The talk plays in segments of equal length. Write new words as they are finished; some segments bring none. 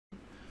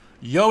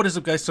Yo, what is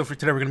up, guys? So for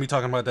today we're going to be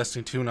talking about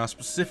Destiny 2. Now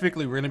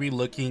specifically we're going to be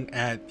looking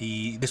at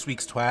this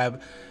week's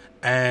Twab,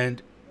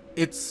 and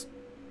it's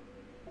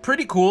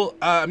pretty cool.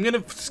 I'm going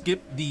to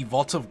skip the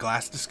Vault of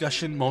Glass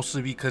discussion,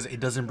 mostly because it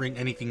doesn't bring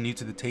anything new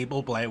to the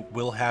table, but I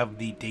will have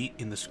the date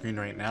in the screen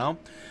right now.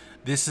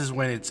 This is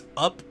when it's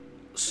up,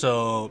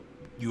 so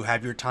you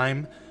have your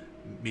time.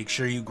 Make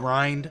sure you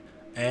grind,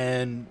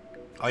 and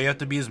all you have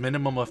to be is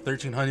minimum of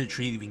 1300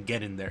 to even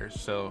get in there,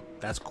 so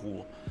that's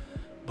cool.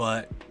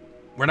 But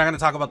we're not going to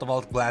talk about the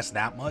Vault of Glass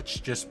that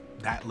much, just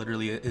that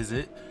literally is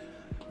it.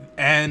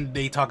 And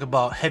they talk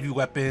about heavy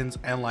weapons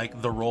and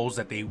like the roles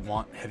that they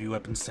want heavy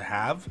weapons to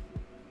have.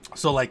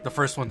 So like the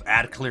first one's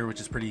ad clear, which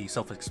is pretty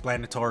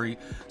self-explanatory.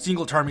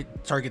 Single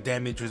target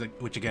damage,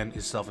 which again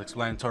is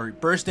self-explanatory.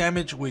 Burst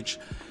damage, which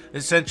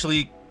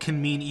essentially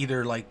can mean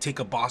either like take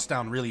a boss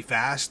down really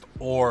fast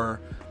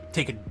or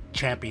take a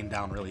champion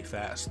down really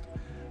fast.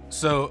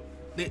 So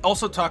they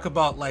also talk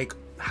about like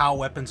how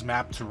weapons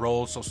map to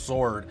roles. So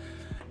sword,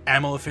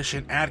 ammo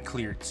efficient ad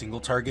cleared, single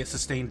target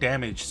sustained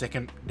damage,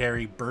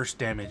 secondary burst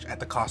damage at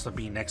the cost of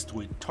being next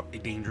to a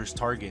dangerous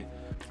target.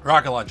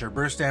 Rocket launcher,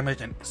 burst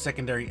damage and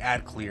secondary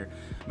ad clear.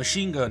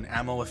 Machine gun,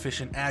 ammo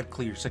efficient ad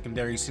clear,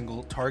 secondary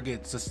single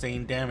target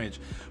sustained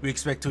damage. We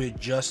expect to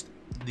adjust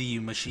the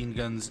machine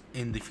guns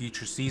in the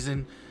future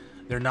season.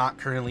 They're not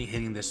currently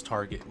hitting this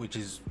target, which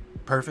is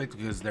perfect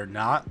because they're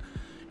not.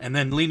 And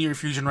then linear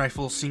fusion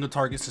rifle, single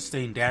target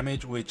sustained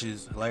damage, which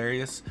is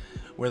hilarious,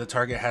 where the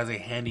target has a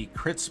handy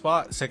crit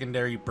spot,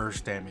 secondary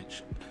burst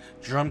damage.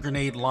 Drum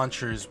grenade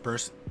launchers,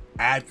 burst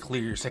ad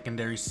clear,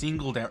 secondary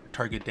single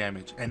target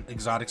damage, and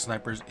exotic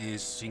snipers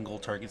is single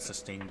target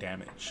sustained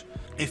damage.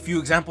 A few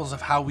examples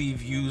of how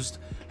we've used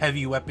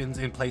heavy weapons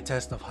in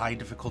playtest of high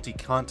difficulty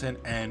content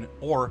and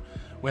or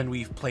when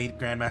we've played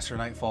Grandmaster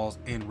Nightfalls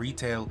in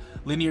retail.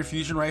 Linear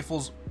fusion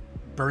rifles,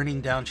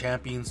 burning down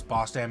champions,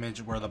 boss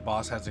damage where the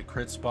boss has a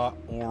crit spot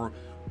or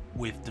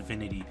with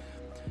divinity.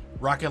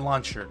 Rocket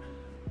launcher,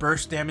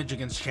 burst damage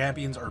against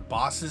champions or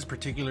bosses,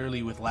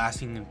 particularly with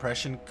lasting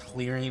impression,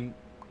 clearing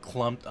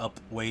clumped up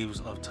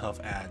waves of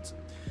tough ads.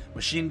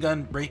 Machine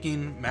gun,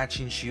 breaking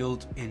matching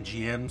shield in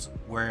GMs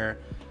where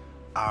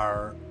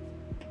our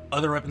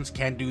other weapons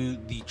can do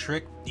the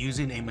trick,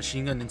 using a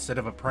machine gun instead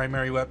of a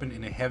primary weapon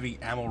in a heavy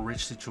ammo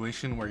rich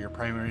situation where your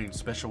primary and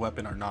special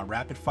weapon are not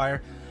rapid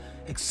fire.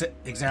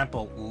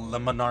 Example, Le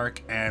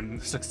Monarch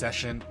and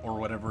Succession or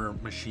whatever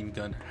machine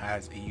gun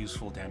has a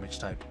useful damage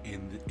type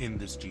in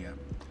this GM.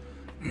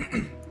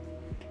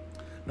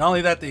 Not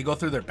only that, they go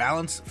through their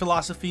balance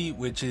philosophy,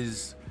 which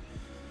is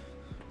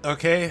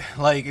okay.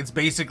 Like, it's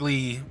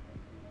basically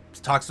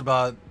talks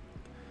about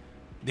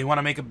they want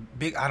to make a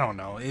big, I don't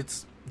know,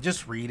 it's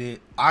just read it.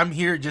 I'm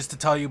here just to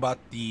tell you about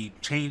the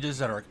changes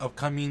that are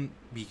upcoming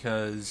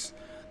because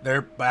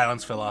their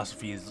balance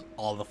philosophy is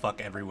all the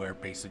fuck everywhere,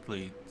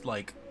 basically.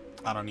 Like,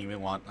 I don't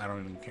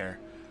even care.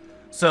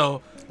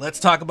 So let's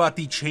talk about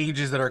the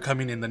changes that are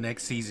coming in the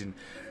next season.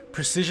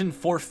 Precision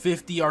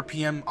 450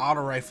 RPM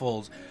auto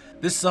rifles.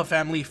 This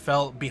subfamily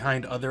fell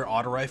behind other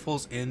auto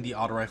rifles in the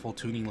auto rifle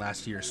tuning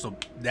last year, so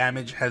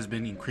damage has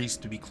been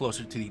increased to be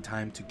closer to the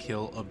time to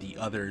kill of the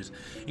others.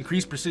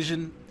 Increased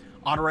precision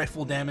auto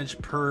rifle damage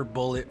per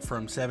bullet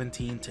from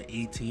 17 to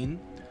 18.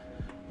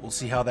 We'll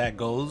see how that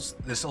goes.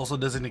 This also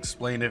doesn't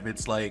explain if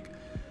it's like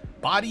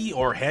body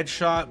or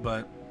headshot,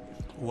 but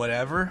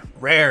whatever.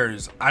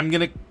 Rares, I'm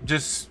gonna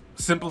just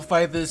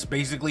simplify this.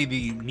 Basically,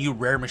 the new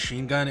rare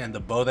machine gun and the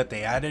bow that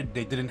they added,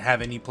 they didn't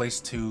have any place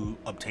to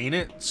obtain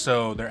it,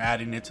 so they're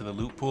adding it to the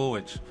loot pool,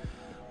 which,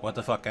 what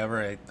the fuck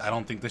ever. I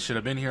don't think this should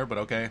have been here, but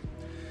okay.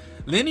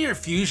 Linear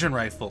fusion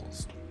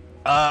rifles.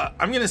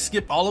 I'm gonna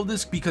skip all of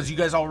this because you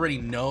guys already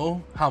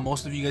know how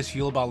most of you guys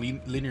feel about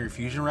linear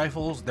fusion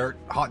rifles. They're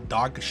hot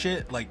dog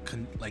shit. Like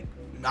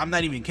I'm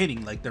not even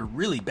kidding. Like, they're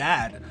really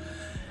bad.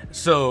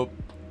 So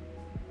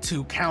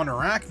to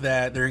counteract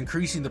that, they're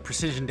increasing the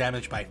precision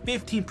damage by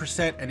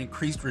 15% and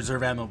increased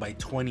reserve ammo by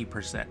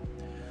 20%.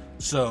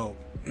 So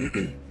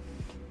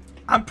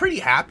I'm pretty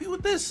happy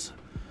with this,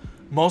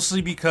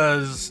 mostly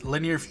because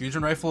linear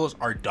fusion rifles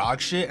are dog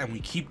shit and we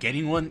keep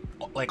getting one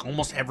like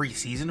almost every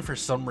season for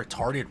some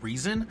retarded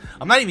reason.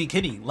 I'm not even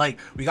kidding. Like,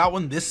 we got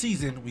one this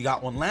season, we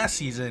got one last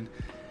season,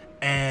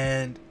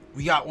 and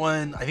we got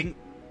one, I think,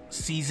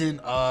 season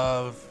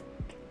of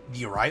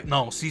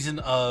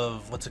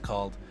what's it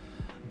called?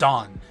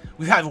 Dawn.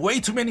 We have way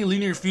too many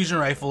linear fusion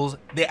rifles.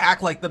 They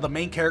act like they're the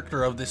main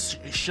character of this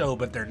show,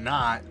 but they're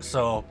not.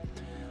 So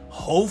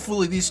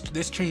hopefully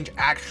this change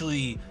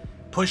actually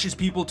pushes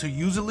people to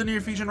use a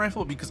linear fusion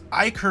rifle, because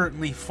I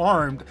currently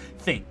farmed,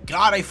 thank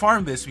God I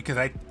farmed this, because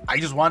I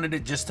just wanted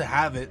it just to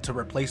have it to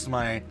replace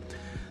the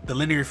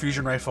linear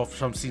fusion rifle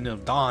from season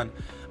of Dawn.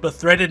 But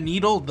threaded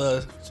needle,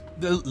 the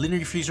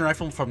linear fusion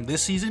rifle from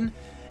this season,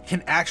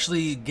 can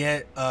actually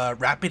get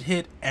rapid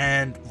hit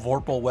and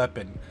vorpal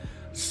weapon.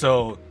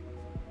 So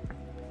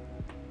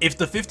if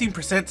the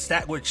 15%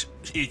 stack, which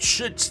it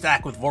should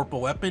stack with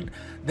vorpal weapon,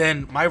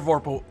 then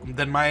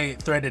my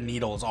threaded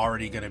needle is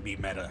already going to be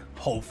meta,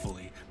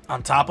 hopefully,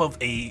 on top of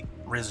a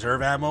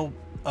reserve ammo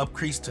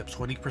upcrease to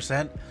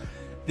 20%.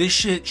 This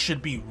shit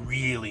should be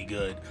really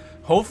good.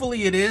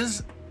 Hopefully it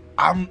is.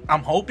 I'm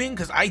hoping,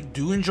 because I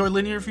do enjoy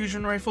linear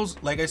fusion rifles.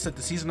 Like I said,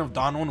 the Season of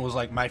Dawn one was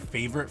like my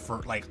favorite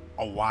for like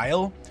a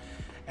while,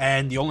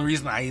 and the only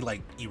reason I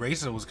like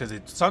erased it was because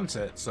it's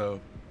sunset. So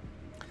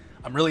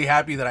I'm really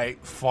happy that I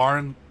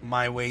farmed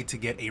my way to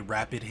get a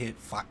rapid hit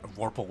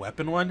Vorpal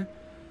weapon one,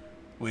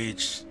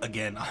 which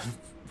again, I'm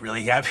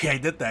really happy I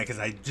did that because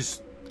I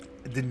just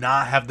did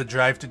not have the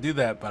drive to do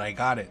that, but I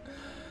got it.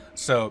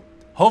 So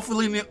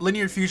hopefully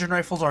linear fusion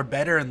rifles are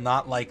better and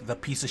not like the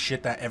piece of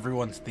shit that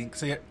everyone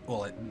thinks it.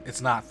 Well,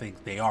 it's not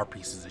think, they are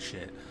pieces of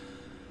shit.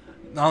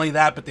 Not only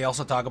that, but they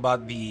also talk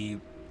about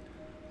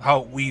how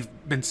we've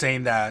been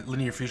saying that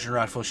linear fusion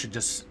rifles should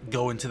just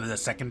go into the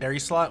secondary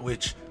slot,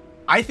 which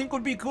I think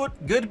would be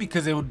good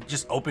because it would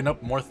just open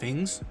up more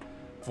things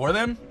for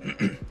them.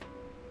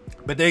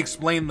 But they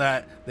explained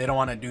that they don't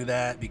want to do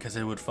that because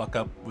it would fuck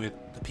up with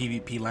the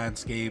PvP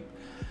landscape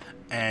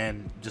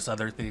and just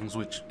other things,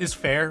 which is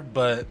fair.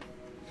 But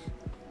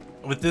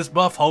with this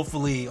buff,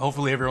 hopefully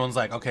everyone's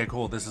like, okay,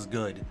 cool, this is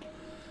good.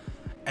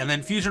 And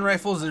then fusion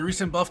rifles, the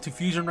recent buff to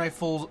fusion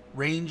rifle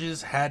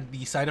ranges had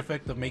the side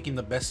effect of making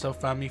the best sub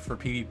family for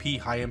PvP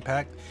high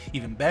impact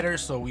even better.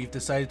 So we've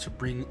decided to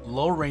bring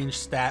low range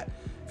stat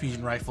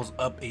fusion rifles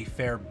up a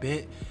fair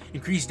bit.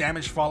 Increased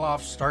damage fall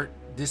off start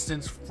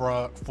distance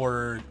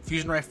for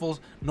fusion rifles,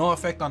 no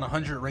effect on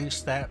 100 range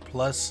stat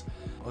plus.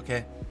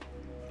 Okay.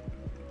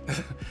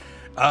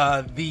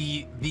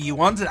 The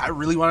ones that I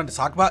really wanted to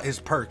talk about is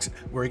perks.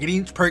 We're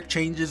getting perk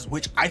changes,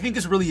 which I think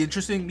is really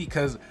interesting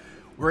because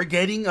we're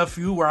getting a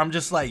few where I'm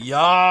just like,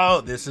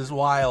 yo, this is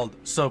wild.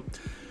 So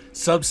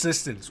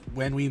subsistence,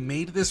 when we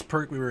made this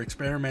perk, we were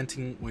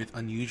experimenting with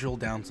unusual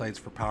downsides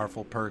for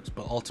powerful perks,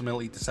 but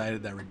ultimately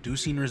decided that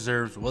reducing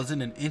reserves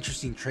wasn't an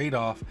interesting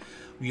trade-off.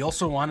 We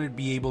also wanted to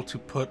be able to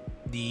put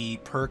the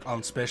perk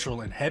on special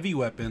and heavy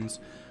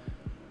weapons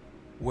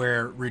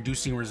where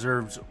reducing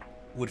reserves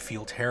would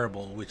feel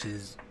terrible, which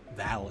is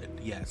valid.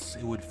 Yes,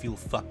 it would feel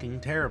fucking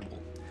terrible.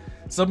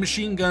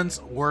 Submachine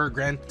guns were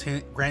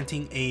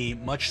granting a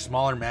much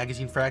smaller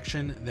magazine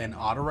fraction than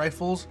auto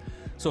rifles,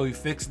 so we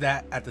fixed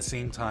that at the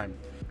same time.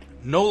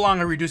 No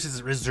longer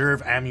reduces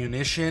reserve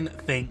ammunition.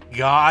 Thank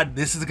God.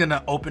 This is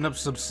gonna open up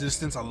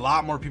subsistence. A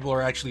lot more people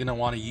are actually gonna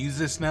want to use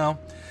this now.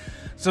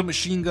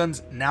 Submachine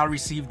guns now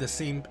receive the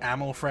same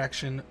ammo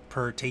fraction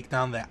per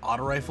takedown that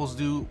auto rifles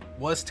do.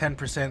 Was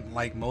 10%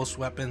 like most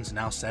weapons,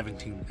 now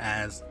 17,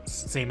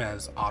 same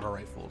as auto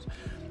rifles.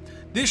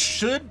 This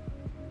should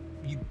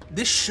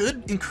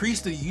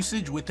increase the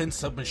usage within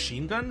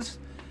submachine guns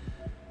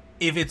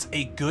if it's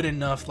a good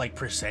enough like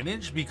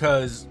percentage,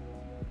 because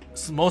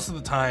most of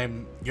the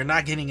time you're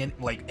not getting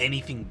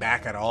anything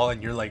back at all,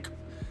 and you're like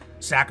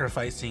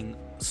sacrificing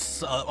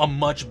a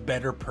much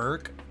better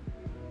perk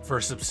for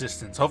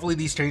subsistence. Hopefully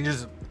these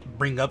changes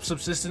bring up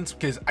subsistence,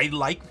 because I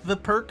like the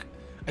perk.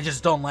 I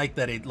just don't like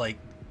that it like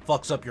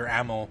fucks up your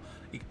ammo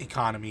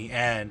economy,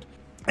 and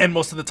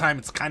most of the time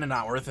it's kind of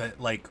not worth it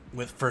like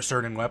for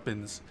certain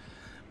weapons.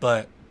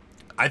 But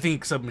I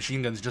think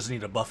submachine guns just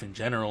need a buff in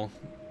general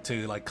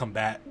to like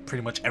combat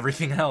pretty much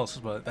everything else,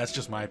 but that's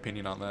just my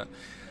opinion on that.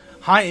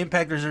 High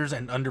impact reserves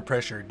and under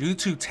pressure. Due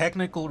to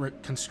technical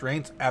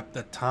constraints at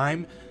the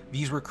time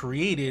these were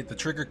created, the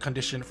trigger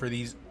condition for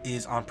these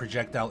is on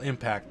projectile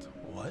impact.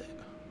 What?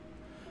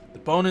 The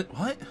bonus,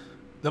 what?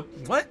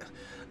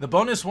 The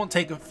bonus won't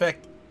take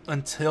effect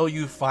until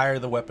you fire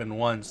the weapon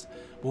once,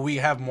 but we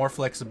have more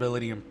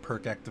flexibility in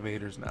perk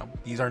activators now.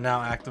 These are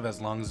now active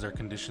as long as their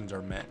conditions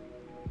are met.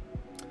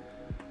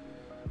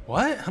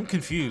 What? I'm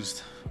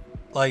confused.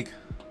 Like,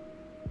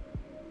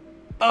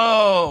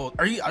 oh,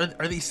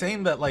 are they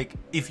saying that like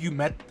if you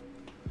met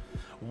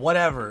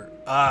whatever?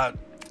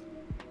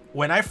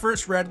 When I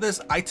first read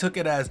this, I took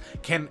it as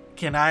can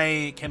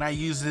I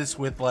use this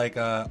with like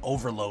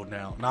overload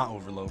now? Not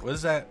overload. What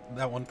is that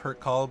one perk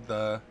called?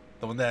 The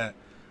one that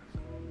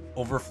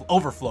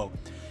overflow.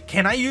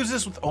 Can I use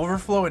this with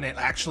overflow and it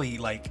actually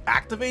like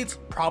activates?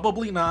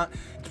 Probably not.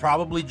 It's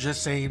probably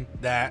just saying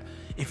that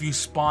if you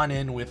spawn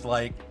in with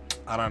like,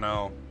 I don't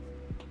know,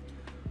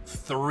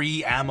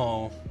 3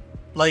 ammo,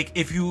 like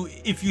if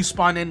you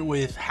spawn in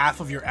with half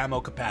of your ammo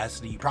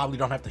capacity, you probably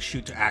don't have to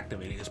shoot to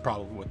activate it, is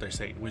probably what they're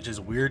saying, which is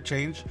a weird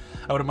change.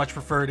 I would have much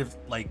preferred if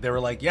like they were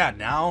like, yeah,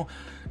 now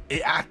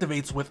it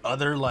activates with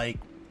other like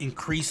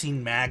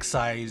increasing mag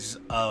size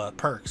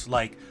perks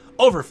like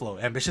overflow,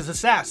 ambitious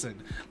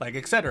assassin, like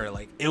etc.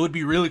 Like it would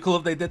be really cool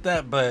if they did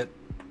that, but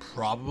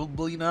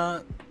probably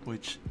not,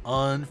 which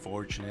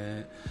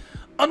unfortunate.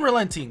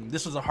 Unrelenting.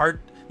 This was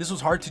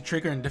hard to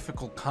trigger in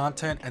difficult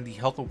content, and the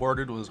health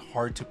awarded was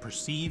hard to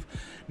perceive.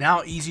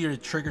 Now easier to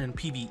trigger in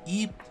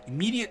PvE.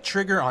 Immediate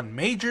trigger on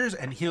majors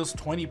and heals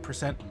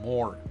 20%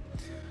 more.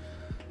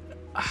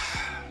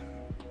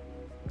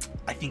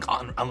 I think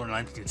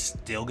Unrelenting is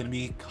still gonna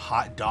be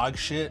hot dog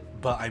shit,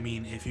 but I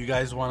mean, if you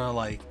guys want to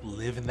like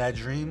live in that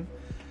dream,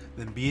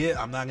 then be it.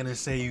 I'm not gonna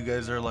say you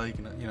guys are like,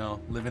 you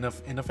know, living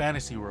in a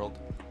fantasy world.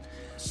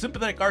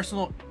 Sympathetic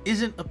Arsenal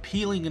isn't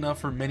appealing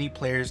enough for many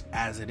players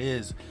as it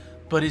is,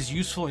 but is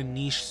useful in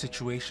niche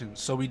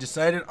situations. So we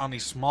decided on a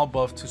small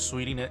buff to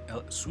sweeten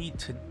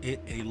it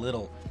a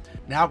little.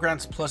 Now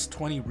grants plus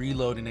 20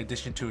 reload in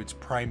addition to its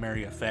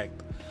primary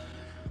effect.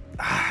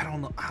 I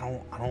don't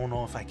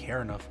know if I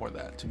care enough for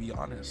that, to be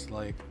honest.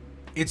 Like,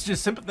 it's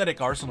just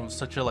Sympathetic Arsenal is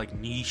such a like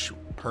niche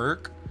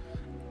perk,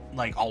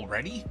 like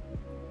already,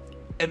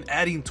 and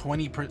adding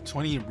 20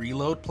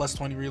 reload plus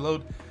 20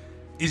 reload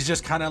is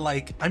just kind of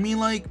like, I mean,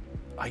 like,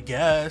 I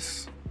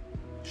guess,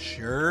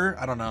 sure,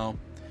 I don't know.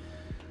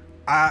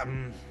 I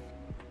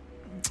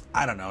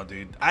don't know,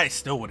 dude. I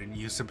still wouldn't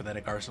use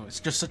Sympathetic Arsenal. It's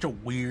just such a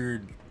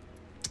weird,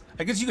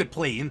 I guess you could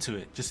play into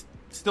it, just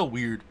still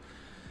weird.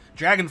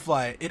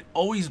 Dragonfly, it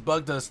always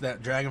bugged us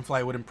that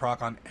Dragonfly wouldn't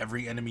proc on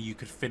every enemy you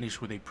could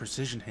finish with a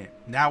precision hit.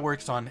 Now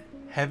works on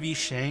heavy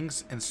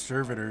Shanks and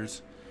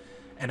Servitors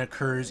and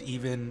occurs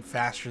even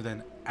faster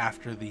than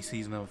after the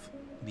Season of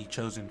the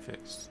Chosen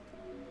fix.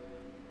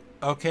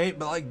 Okay,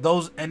 but like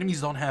those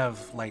enemies don't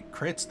have like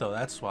crits though,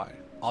 that's why.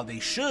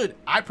 They should,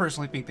 I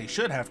personally think they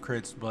should have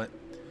crits, but,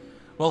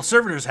 well,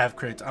 Servitors have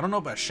crits. I don't know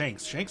about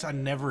Shanks. Shanks, I've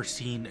never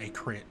seen a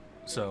crit,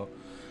 so.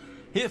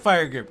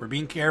 Hipfire grip, we're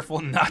being careful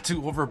not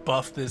to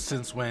overbuff this,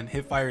 since when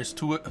Hipfire is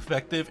too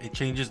effective, it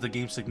changes the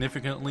game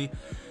significantly.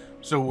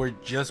 So we're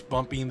just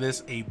bumping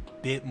this a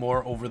bit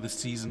more over the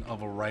Season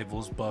of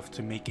Arrivals buff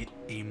to make it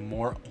a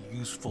more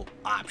useful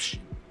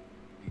option.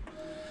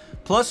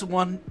 Plus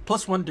one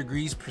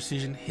degrees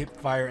precision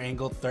hipfire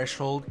angle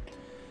threshold,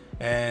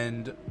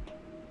 and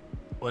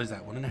what is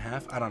that,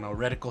 1.5? I don't know.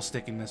 Reticle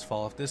stickiness,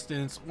 fall off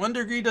distance. 1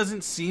 degree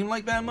doesn't seem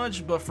like that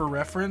much, but for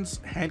reference,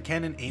 hand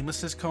cannon aim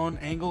assist cone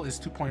angle is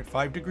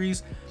 2.5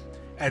 degrees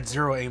at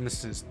 0 aim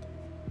assist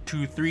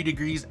to 3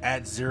 degrees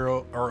at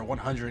 0 or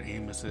 100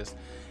 aim assist.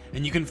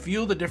 And you can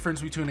feel the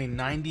difference between a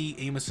 90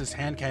 aim assist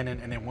hand cannon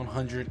and a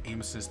 100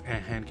 aim assist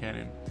hand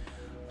cannon.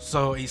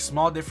 So a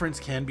small difference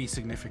can be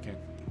significant.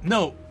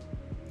 Note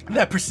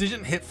that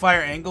precision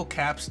hipfire angle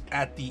caps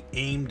at the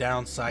aim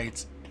down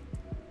sights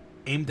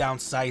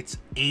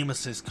aim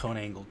assist cone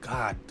angle.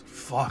 God,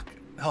 fuck,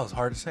 that was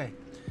hard to say.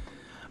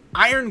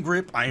 Iron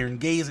grip, iron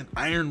gaze, and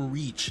iron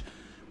reach.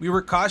 We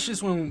were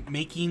cautious when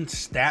making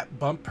stat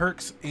bump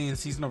perks in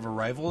Season of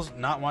Arrivals,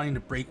 not wanting to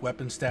break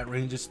weapon stat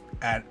ranges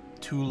at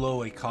too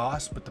low a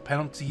cost, but the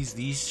penalties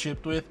these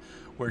shipped with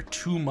were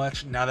too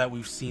much now that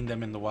we've seen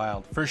them in the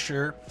wild. For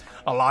sure,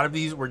 a lot of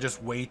these were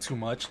just way too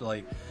much.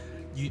 Like,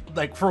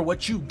 for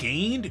what you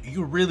gained,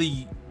 you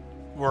really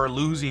were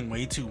losing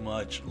way too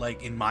much,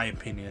 like, in my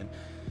opinion.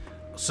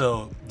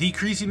 So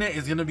decreasing it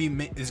is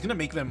gonna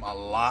make them a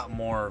lot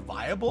more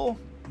viable,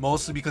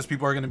 mostly because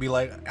people are gonna be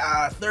like,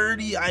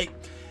 30.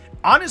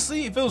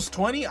 Honestly, if it was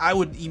 20, I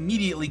would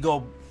immediately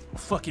go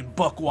fucking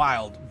buck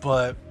wild,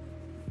 but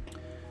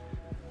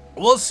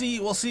we'll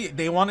see.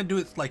 They want to do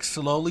it like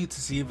slowly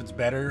to see if it's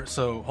better,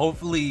 so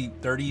hopefully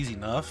 30 is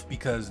enough,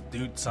 because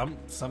dude,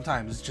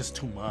 sometimes it's just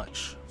too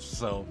much.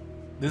 So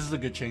this is a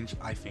good change,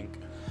 I think.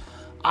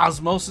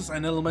 Osmosis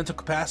and Elemental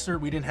Capacitor,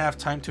 we didn't have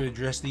time to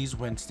address these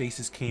when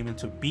Stasis came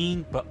into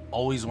being, but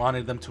always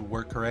wanted them to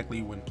work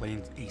correctly when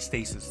playing a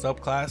Stasis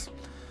subclass.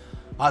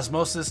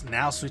 Osmosis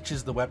now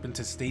switches the weapon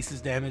to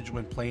Stasis damage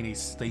when playing a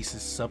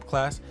Stasis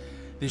subclass.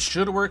 This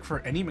should work for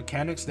any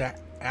mechanics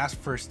that ask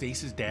for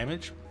Stasis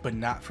damage, but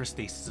not for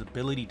Stasis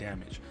ability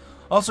damage.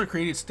 Also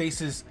created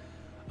Stasis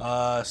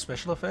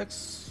special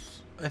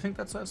effects, I think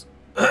that says,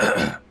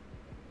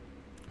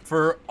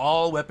 for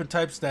all weapon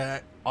types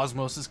that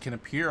Osmosis can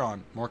appear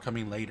on, more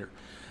coming later.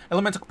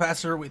 Elemental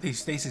Capacitor with a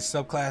Stasis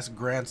subclass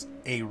grants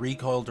a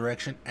recoil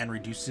direction and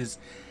reduces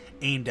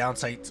aim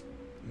downsight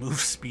move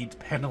speed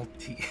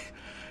penalty.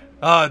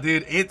 Oh,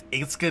 dude,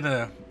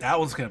 that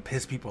one's gonna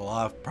piss people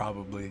off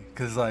probably,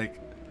 because like,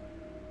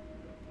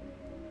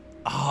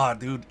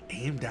 dude,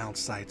 aim down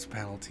sights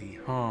penalty,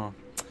 huh?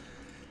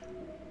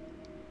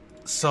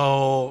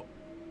 So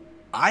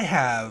I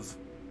have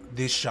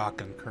this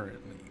shotgun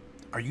currently.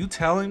 Are you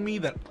telling me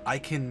that I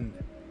can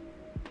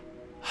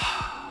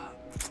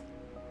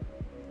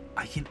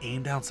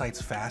aim down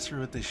sights faster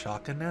with this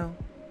shotgun now?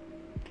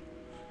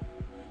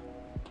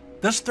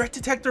 Does threat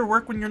detector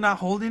work when you're not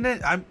holding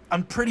it?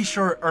 I'm pretty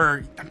sure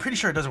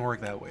it doesn't work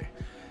that way.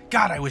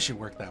 God, I wish it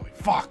worked that way.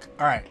 Fuck.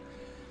 All right.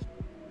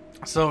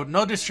 So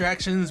no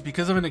distractions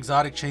because of an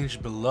exotic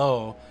change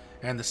below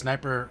and the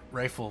sniper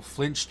rifle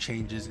flinch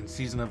changes in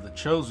Season of the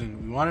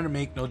Chosen. We wanted to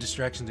make no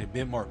distractions a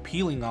bit more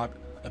appealing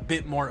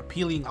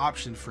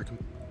option for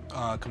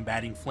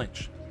combating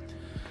flinch.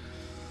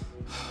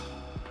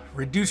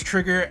 Reduce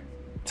trigger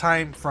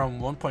time from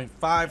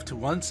 1.5 to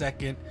 1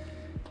 second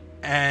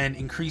and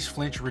increase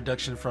flinch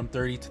reduction from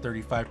 30 to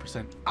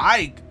 35%.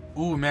 I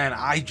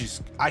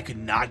could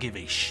not give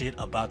a shit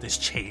about this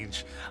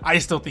change. I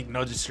still think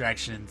no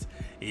distractions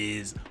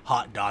is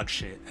hot dog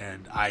shit,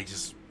 and I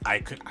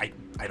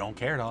don't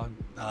care, dog.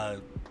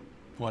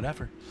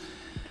 Whatever.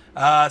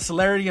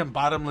 Celerity and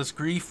Bottomless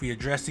Grief, we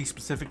addressed these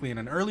specifically in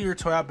an earlier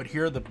Twab, but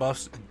here are the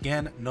buffs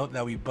again. Note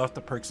that we buffed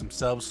the perks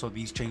themselves, so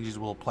these changes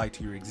will apply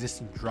to your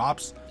existing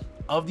drops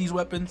of these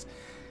weapons.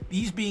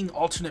 These being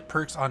alternate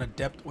perks on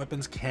adept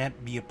weapons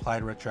can't be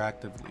applied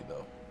retroactively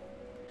though.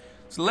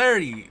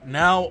 Celerity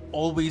now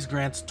always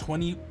grants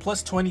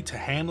plus 20 to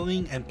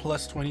handling and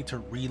plus 20 to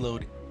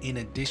reload in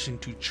addition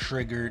to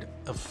triggered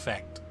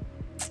effect.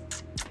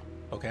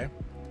 Okay.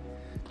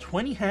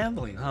 20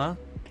 handling, huh?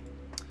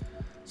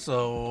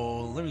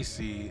 So let me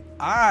see.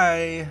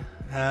 I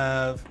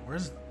have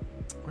where's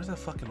that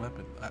fucking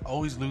weapon? I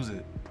always lose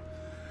it.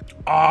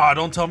 Ah,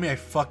 don't tell me I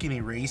fucking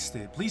erased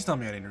it. Please tell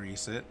me I didn't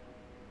erase it.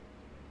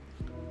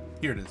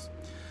 Here it is.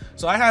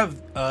 So I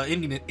have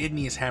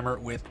Igneous Hammer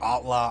with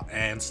Outlaw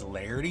and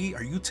Celerity.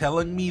 Are you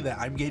telling me that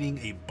I'm getting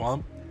a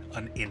bump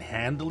in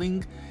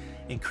handling,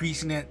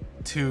 increasing it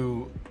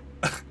to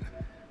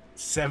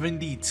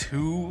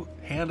 72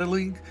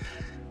 handling,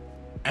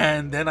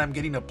 and then I'm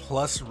getting a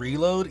plus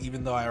reload,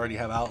 even though I already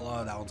have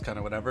Outlaw? That one's kind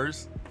of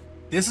whatever's.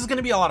 This is going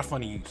to be a lot of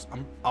fun to use.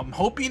 I'm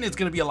hoping it's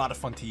going to be a lot of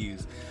fun to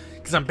use,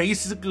 because I'm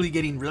basically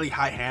getting really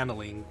high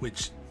handling,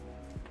 which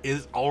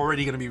is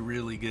already going to be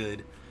really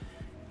good.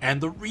 And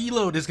the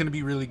reload is going to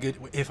be really good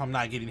if I'm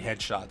not getting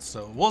headshots.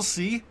 So we'll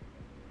see.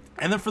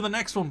 And then for the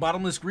next one,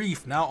 Bottomless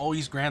Grief now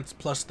always grants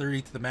plus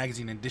 30 to the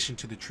magazine in addition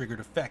to the triggered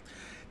effect.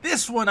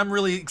 This one I'm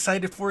really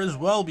excited for as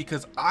well,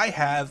 because I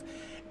have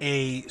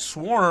a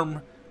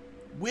Swarm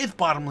with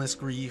Bottomless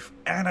Grief,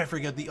 and I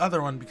forget the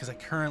other one because I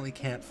currently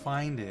can't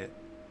find it.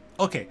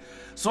 Okay,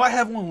 so I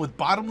have one with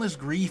Bottomless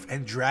Grief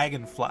and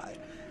Dragonfly.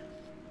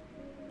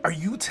 Are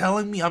you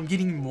telling me I'm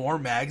getting more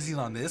magazine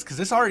on this? Because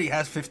this already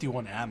has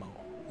 51 ammo.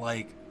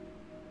 Like,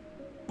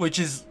 which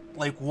is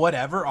like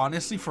whatever,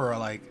 honestly, for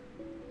like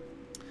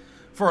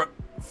for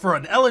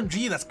an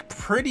LMG that's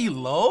pretty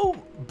low.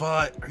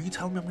 But are you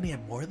telling me I'm gonna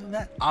get more than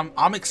that?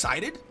 I'm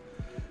excited,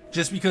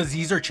 just because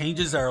these are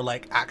changes that are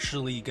like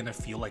actually gonna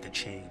feel like a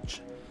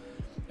change.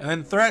 And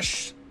then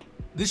Thresh,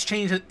 this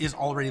change is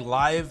already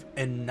live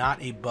and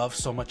not a buff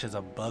so much as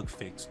a bug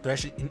fix.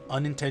 Thresh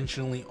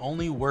unintentionally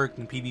only worked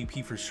in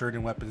PvP for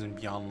certain weapons in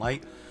Beyond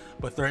Light,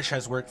 but Thresh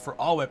has worked for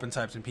all weapon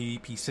types in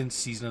PvP since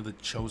Season of the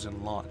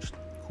Chosen launched.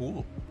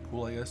 Cool,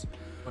 I guess.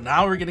 But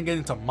now we're gonna get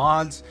into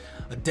mods.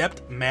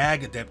 Adept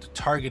Mag, Adept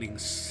Targeting.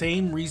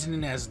 Same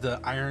reasoning as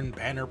the Iron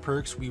Banner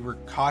perks. We were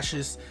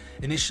cautious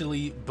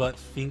initially, but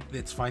think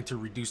it's fine to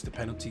reduce the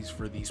penalties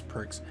for these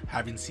perks,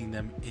 having seen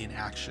them in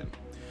action.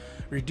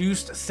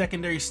 Reduced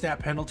secondary stat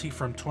penalty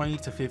from 20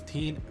 to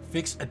 15.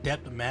 Fixed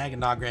Adept Mag and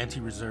not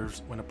granting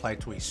reserves when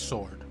applied to a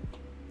sword.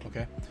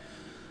 Okay.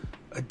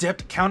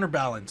 Adept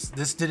Counterbalance.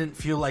 This didn't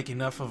feel like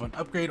enough of an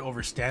upgrade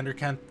over standard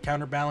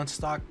counterbalance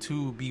stock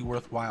to be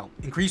worthwhile.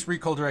 Increased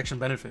recoil direction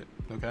benefit.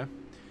 Okay.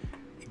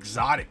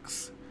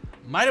 Exotics.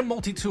 Might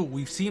multi-tool.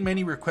 We've seen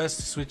many requests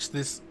to switch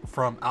this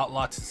from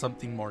Outlaw to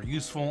something more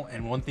useful,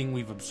 and one thing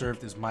we've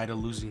observed is Mida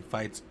losing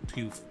fights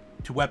to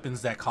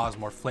weapons that cause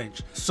more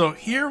flinch. So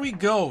here we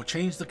go.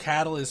 Change the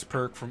Catalyst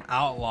perk from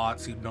Outlaw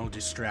to No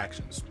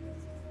Distractions.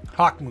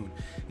 Hawkmoon.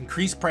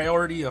 Increased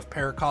priority of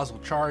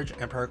Paracausal Charge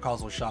and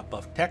Paracausal Shot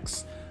buff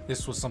techs.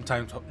 This was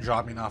sometimes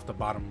dropping off the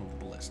bottom of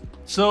the list.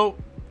 So,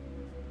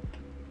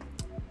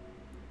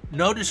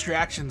 No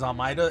Distractions on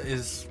Mida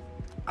is,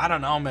 I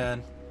don't know,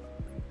 man.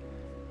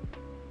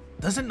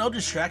 Doesn't No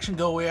Distraction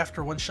go away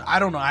after one shot? I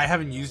don't know. I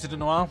haven't used it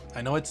in a while.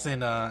 I know it's in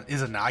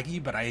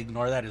Izanagi, but I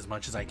ignore that as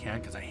much as I can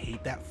because I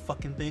hate that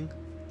fucking thing.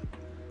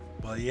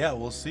 But yeah,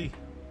 we'll see.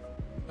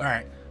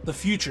 Alright, the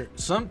future.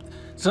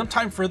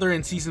 Sometime further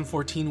in Season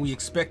 14, we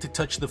expect to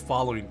touch the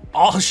following.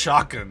 All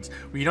shotguns.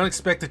 We don't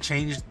expect to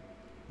change...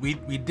 We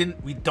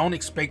don't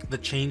expect the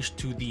change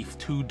to the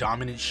 2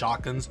 dominant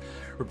shotguns,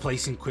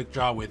 replacing quick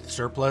draw with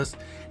surplus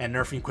and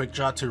nerfing quick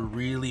draw to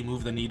really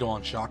move the needle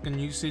on shotgun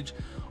usage.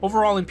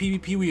 Overall, in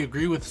PvP, we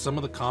agree with some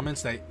of the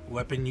comments that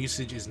weapon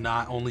usage is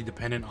not only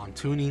dependent on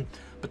tuning,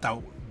 but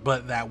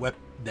that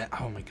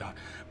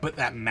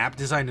map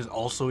design is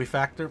also a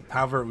factor.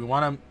 However, we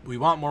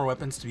want more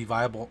weapons to be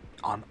viable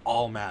on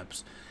all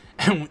maps.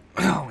 And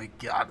oh my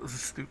god, this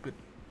is stupid.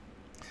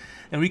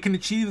 And we can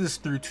achieve this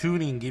through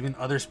tuning, giving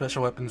other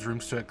special weapons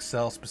rooms to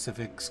excel,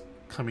 specifics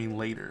coming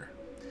later.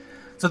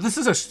 So this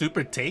is a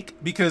stupid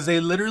take, because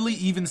they literally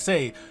even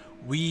say,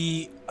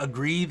 we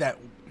agree that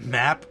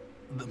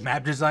the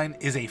map design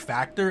is a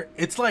factor.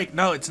 It's like,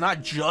 no, it's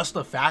not just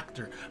a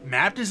factor.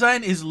 Map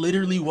design is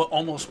literally what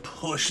almost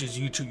pushes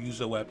you to use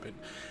a weapon.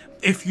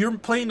 If you're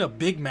playing a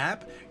big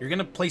map, you're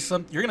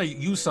gonna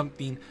use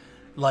something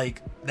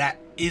like that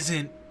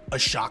isn't a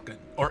shotgun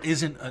or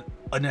isn't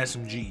an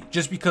SMG,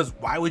 just because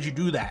why would you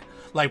do that?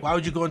 Like, why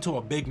would you go into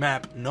a big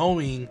map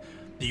knowing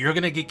that you're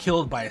gonna get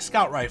killed by a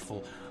scout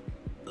rifle?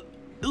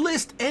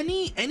 List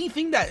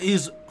anything that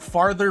is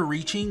farther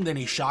reaching than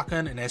a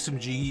shotgun, an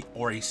SMG,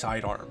 or a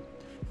sidearm.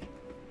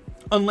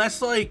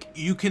 Unless like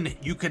you can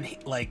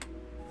like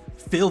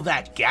fill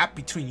that gap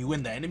between you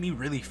and the enemy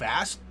really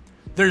fast,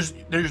 there's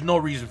no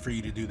reason for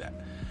you to do that.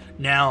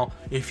 Now,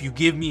 if you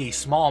give me a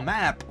small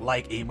map,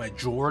 like a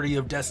majority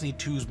of Destiny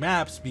 2's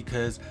maps,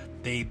 because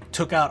they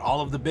took out all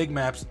of the big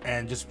maps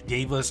and just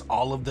gave us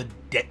all of the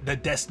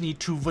Destiny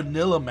 2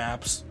 vanilla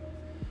maps,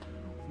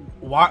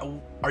 why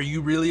are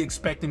you really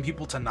expecting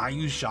people to not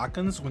use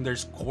shotguns when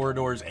there's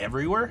corridors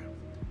everywhere?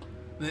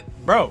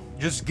 Bro,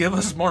 just give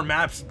us more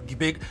maps.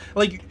 Big,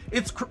 like,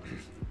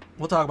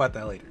 we'll talk about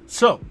that later.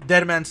 So,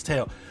 Dead Man's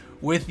Tale.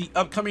 With the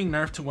upcoming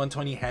nerf to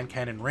 120 hand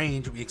cannon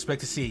range, we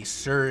expect to see a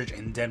surge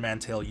in Dead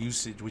Man's Tale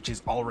usage, which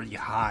is already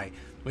high.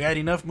 We had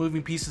enough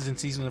moving pieces in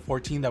Season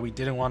 14 that we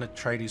didn't want to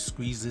try to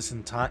squeeze this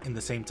in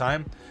the same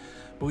time,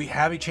 but we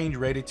have a change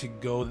ready to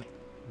go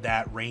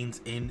that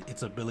reins in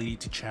its ability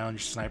to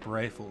challenge sniper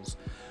rifles,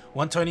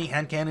 120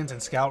 hand cannons,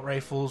 and scout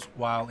rifles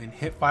while in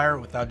hip fire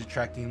without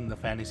detracting the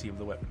fantasy of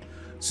the weapon.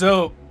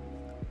 So,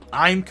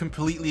 I'm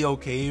completely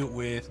okay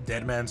with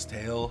Dead Man's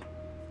Tale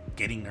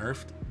getting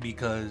nerfed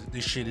because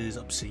this shit is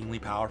obscenely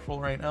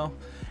powerful right now,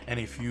 and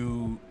if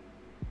you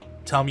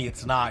tell me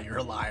it's not, you're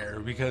a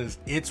liar, because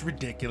it's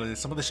ridiculous.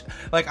 Some of the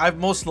like, I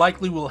most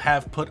likely will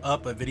have put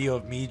up a video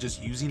of me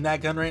just using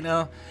that gun right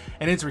now,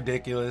 and it's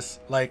ridiculous.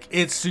 Like,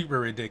 it's super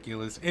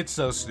ridiculous. It's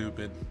so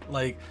stupid.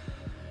 Like,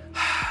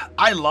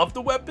 I love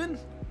the weapon.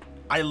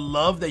 I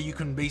love that you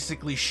can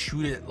basically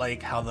shoot it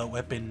like how the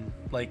weapon,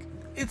 like,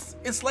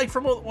 it's like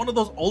from one of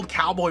those old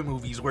cowboy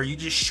movies where you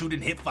just shoot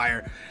and hip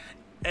fire.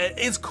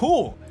 It's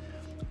cool.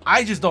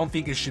 I just don't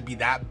think it should be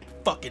that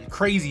fucking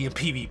crazy in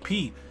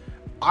PvP.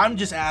 I'm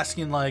just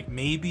asking, like,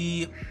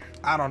 maybe,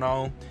 I don't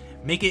know,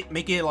 make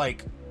it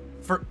like,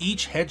 for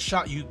each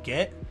headshot you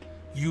get,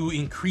 you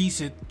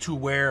increase it to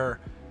where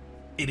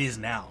it is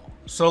now.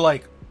 So,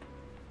 like,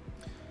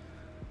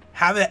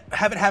 have it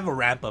have a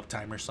ramp up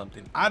time or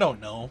something. I don't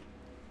know.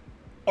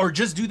 Or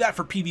just do that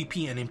for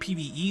PvP, and in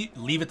PvE,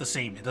 leave it the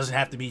same. It doesn't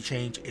have to be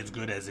changed. It's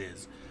good as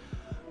is.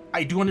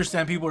 I do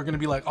understand people are going to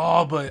be like,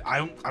 oh, but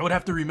I would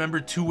have to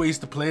remember 2 ways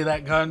to play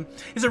that gun.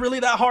 Is it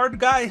really that hard,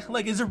 guy?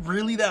 Like, is it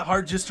really that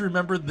hard just to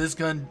remember this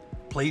gun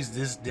plays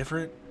this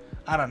different?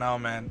 I don't know,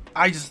 man.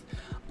 I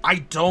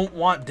don't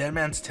want Dead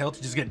Man's Tale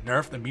to just get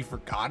nerfed and be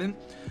forgotten.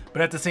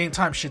 But at the same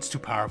time, shit's too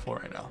powerful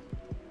right now.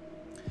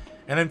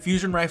 And then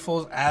fusion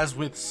rifles, as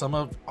with some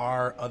of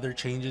our other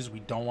changes, we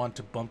don't want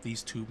to bump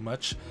these too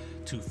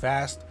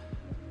fast.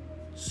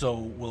 So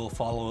we'll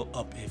follow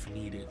up if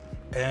needed.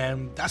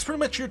 And that's pretty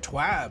much your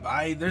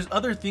Twab. There's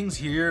other things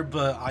here,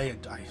 but I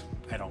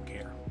don't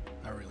care.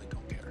 I really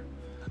don't care.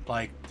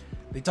 Like,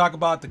 they talk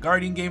about the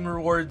Guardian game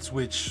rewards,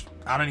 which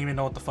I don't even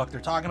know what the fuck they're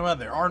talking about.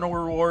 There are no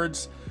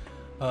rewards.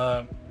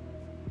 Oh,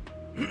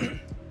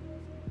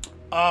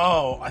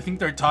 I think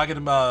they're talking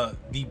about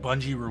the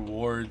Bungie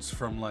rewards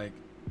from, like,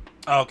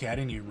 oh, okay, I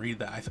didn't even read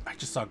that. I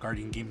just saw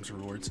Guardian Games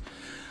rewards.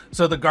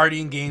 So the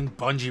Guardian game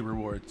Bungie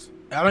rewards.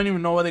 I don't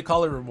even know why they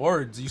call it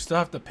rewards. You still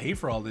have to pay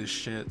for all this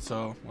shit,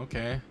 so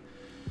okay.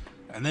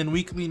 And then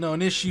weekly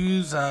known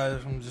issues.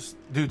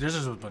 Dude, there's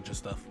just a bunch of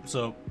stuff.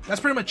 So that's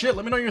pretty much it.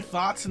 Let me know your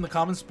thoughts in the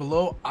comments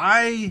below.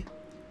 I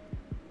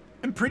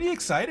am pretty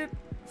excited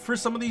for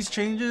some of these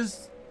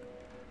changes.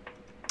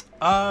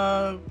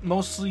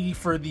 Mostly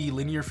for the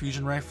linear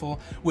fusion rifle,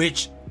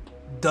 which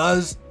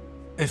does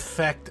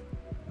affect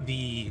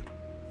the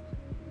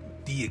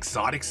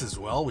exotics as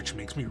well, which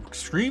makes me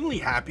extremely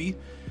happy,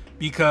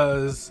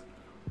 because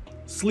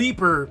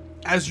Sleeper,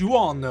 as you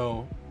all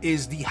know,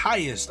 is the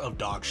highest of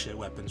dog shit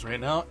weapons right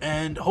now,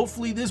 and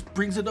hopefully this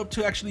brings it up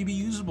to actually be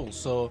usable.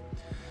 So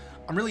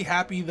I'm really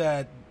happy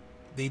that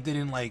they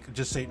didn't, like,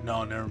 just say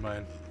no, never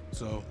mind.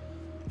 So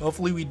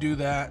hopefully we do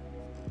that.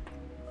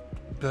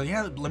 But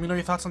yeah, let me know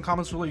your thoughts and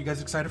comments below. You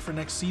guys excited for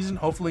next season?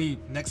 Hopefully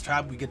next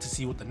tab we get to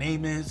see what the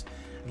name is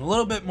and a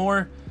little bit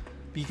more,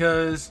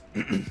 because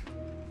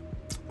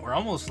we're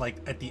almost like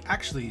at the,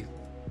 actually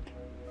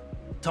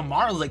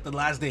tomorrow's like the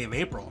last day of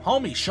April.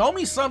 Homie, show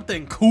me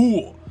something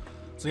cool.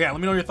 So yeah,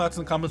 let me know your thoughts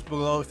in the comments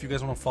below. If you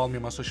guys want to follow me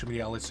on my social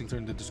media outlets, links are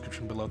in the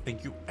description below.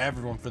 Thank you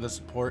everyone for the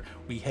support.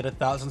 We hit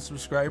 1,000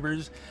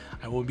 subscribers.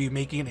 I will be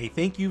making a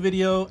thank you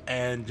video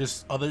and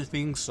just other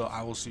things, so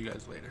I will see you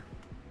guys later.